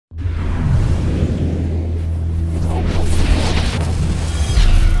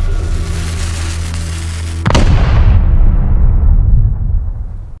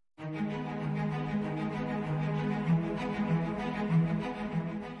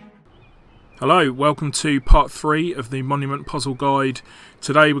Hello, welcome to part 3 of the Monument Puzzle Guide.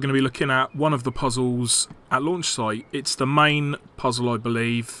 Today we're going to be looking at one of the puzzles at launch site. It's the main puzzle, I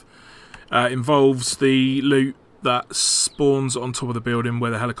believe. Involves the loot that spawns on top of the building where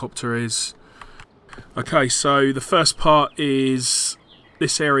the helicopter is. Okay, so the first part is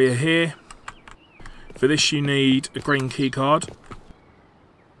this area here. For this you need a green key card.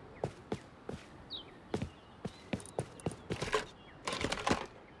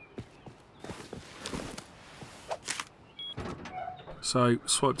 So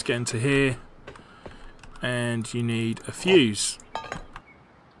swipe to get into here, and you need a fuse.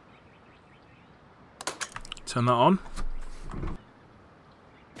 Turn that on.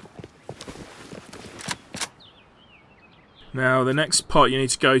 Now the next part you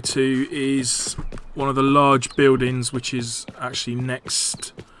need to go to is one of the large buildings, which is actually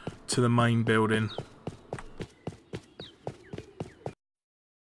next to the main building.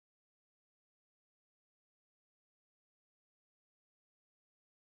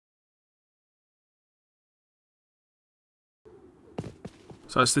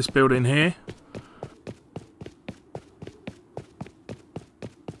 So it's this building here.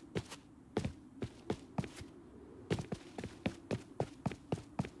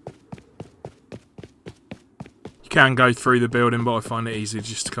 You can go through the building, but I find it easier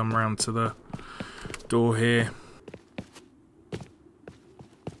just to come around to the door here.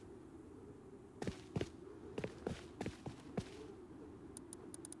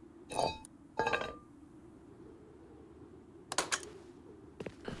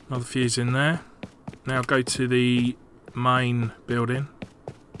 Another fuse in there. Now go to the main building.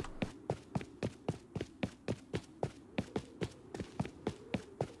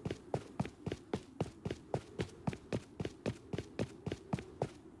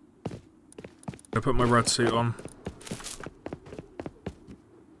 I'll put my red suit on.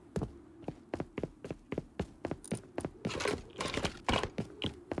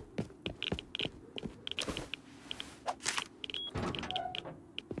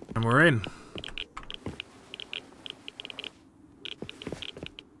 And we're in.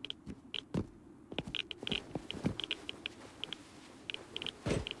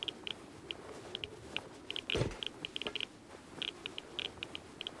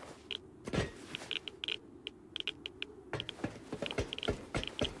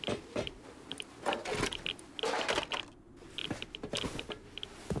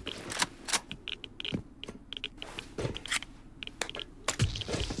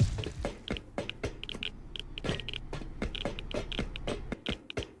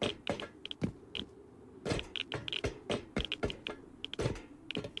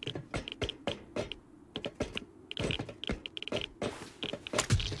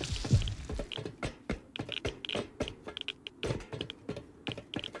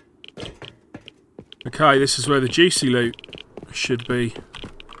 Okay, this is where the juicy loot should be.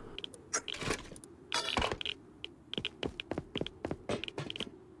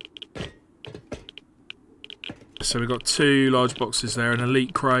 So we've got 2 large boxes there, an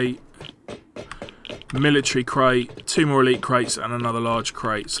elite crate, military crate, 2 more elite crates and another large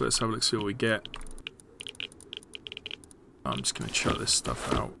crate. So let's have a look, see what we get. I'm just going to chuck this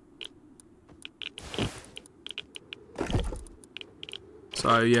stuff out.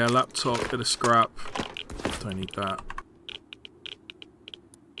 So yeah, laptop, bit of scrap. Don't need that.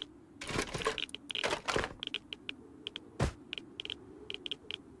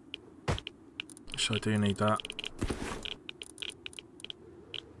 Which I do need that.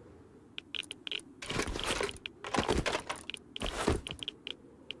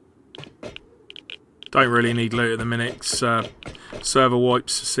 Don't really need loot at the minute. It's, server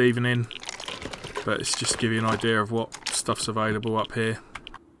wipes this evening, but it's just to give you an idea of what stuff's available up here.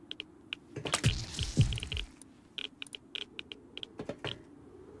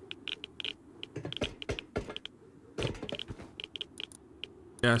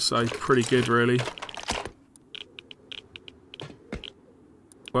 Yeah, so pretty good really.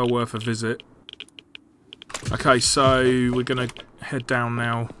 Well worth a visit. Okay, so we're going to head down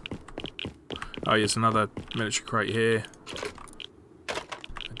now. Oh, there's another military crate here.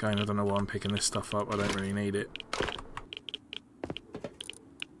 Again, I don't know why I'm picking this stuff up. I don't really need it.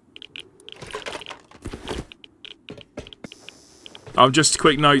 Just a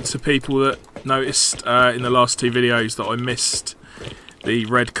quick note to people that noticed in the last 2 videos that I missed the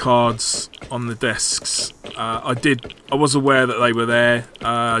red cards on the desks. I was aware that they were there.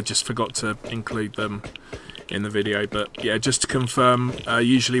 I just forgot to include them in the video. But yeah, just to confirm,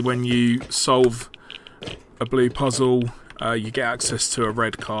 usually when you solve a blue puzzle, you get access to a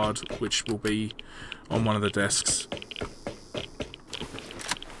red card, which will be on one of the desks.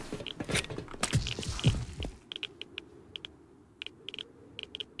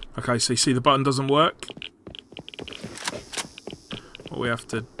 Okay, so you see the button doesn't work. What we have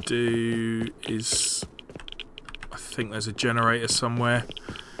to do is... I think there's a generator somewhere.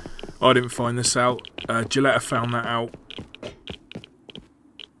 I didn't find this out. GeVeBe found that out.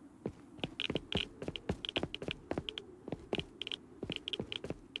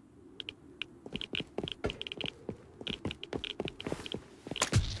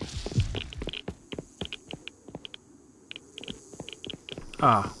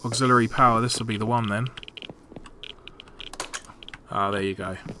 Ah, auxiliary power. This will be the one then. Ah, there you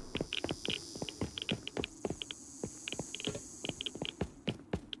go.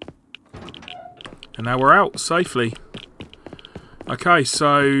 And now we're out safely. Okay,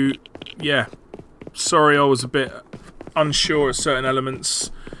 so yeah, sorry I was a bit unsure of certain elements,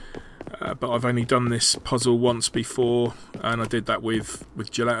 but I've only done this puzzle once before, and I did that with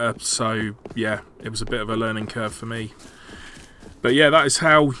GeVeBe, so yeah, it was a bit of a learning curve for me. But yeah, that is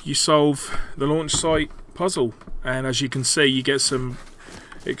how you solve the launch site puzzle, and as you can see, you get some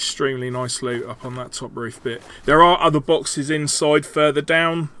extremely nice loot up on that top roof bit. There are other boxes inside further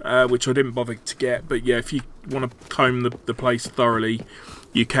down, which I didn't bother to get, but yeah, if you want to comb the place thoroughly,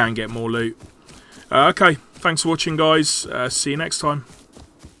 you can get more loot. Okay, thanks for watching, guys. See you next time.